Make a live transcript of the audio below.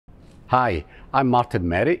Hi, I'm Martin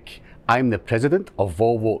Merrick. I'm the President of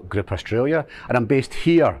Volvo Group Australia and I'm based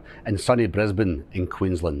here in sunny Brisbane in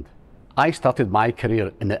Queensland. I started my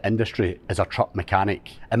career in the industry as a truck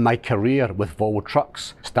mechanic, and my career with Volvo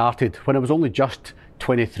Trucks started when I was only just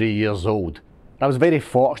 23 years old. I was very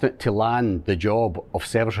fortunate to land the job of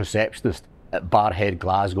Service Receptionist at Barrhead,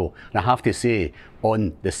 Glasgow, and I have to say,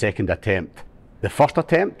 on the second attempt. The first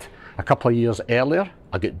attempt, a couple of years earlier,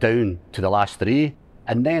 I got down to the last three,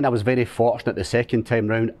 and then I was very fortunate the second time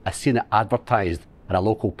round. I seen it advertised in a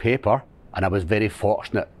local paper and I was very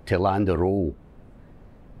fortunate to land the role.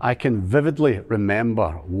 I can vividly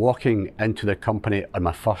remember walking into the company on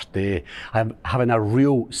my first day, having a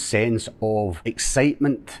real sense of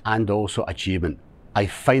excitement and also achievement. I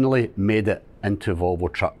finally made it into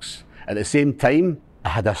Volvo Trucks. At the same time, I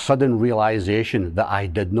had a sudden realisation that I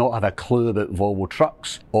did not have a clue about Volvo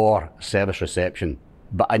Trucks or service reception,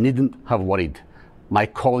 but I needn't have worried. My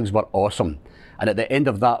colleagues were awesome, and at the end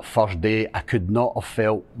of that first day I could not have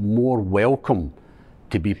felt more welcome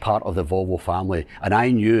to be part of the Volvo family, and I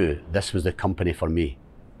knew this was the company for me.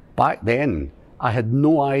 Back then I had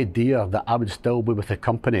no idea that I would still be with the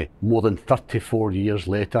company more than 34 years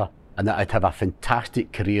later, and that I'd have a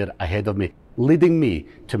fantastic career ahead of me, leading me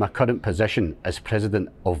to my current position as President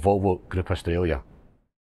of Volvo Group Australia.